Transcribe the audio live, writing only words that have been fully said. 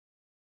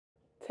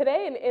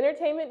Today in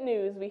entertainment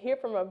news, we hear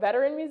from a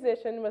veteran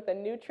musician with a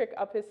new trick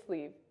up his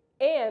sleeve,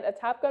 and a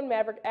Top Gun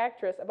Maverick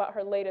actress about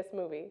her latest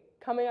movie.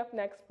 Coming up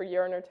next for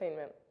your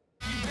entertainment.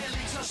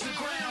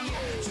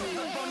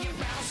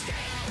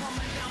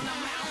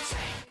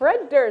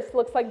 Fred Durst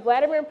looks like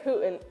Vladimir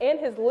Putin, and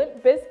his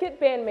Limp Bizkit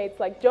bandmates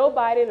like Joe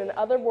Biden and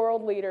other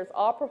world leaders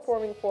all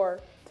performing for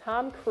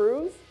Tom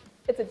Cruise.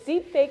 It's a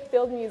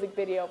deepfake-filled music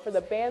video for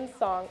the band's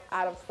song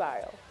Out of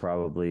Style.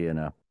 Probably in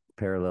a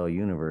parallel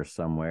universe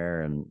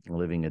somewhere and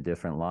living a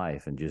different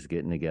life and just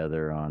getting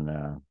together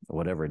on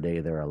whatever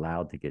day they're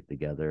allowed to get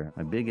together.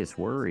 My biggest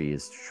worry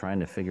is trying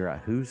to figure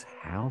out whose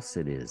house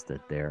it is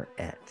that they're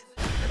at.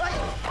 Who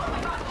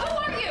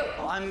are you?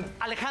 I'm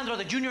Alejandro,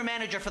 the junior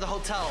manager for the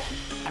hotel.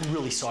 I'm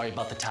really sorry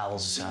about the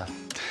towels.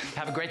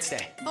 Have a great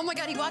stay. Oh my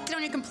God, he walked in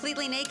on you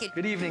completely naked.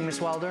 Good evening,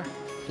 Miss Wilder.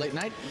 Late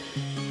night?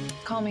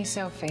 Call me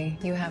Sophie.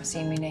 You have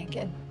seen me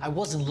naked. I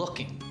wasn't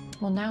looking.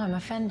 Well, now I'm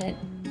offended.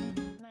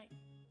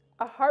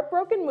 A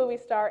heartbroken movie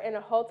star and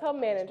a hotel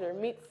manager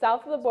meet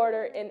south of the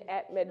border in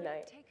At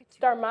Midnight.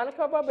 Star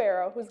Monica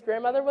Barbaro, whose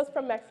grandmother was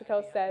from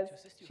Mexico, says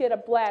she had a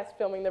blast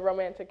filming the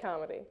romantic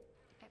comedy.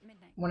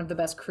 One of the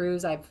best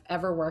crews I've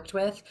ever worked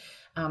with.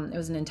 It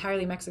was an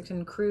entirely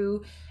Mexican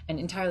crew and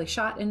entirely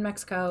shot in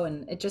Mexico,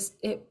 and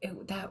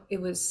it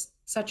was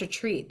such a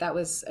treat. That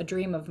was a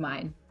dream of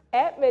mine.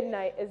 At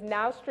Midnight is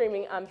now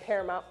streaming on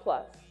Paramount+.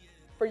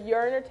 For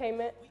your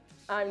entertainment,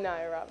 I'm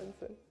Nia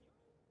Robinson.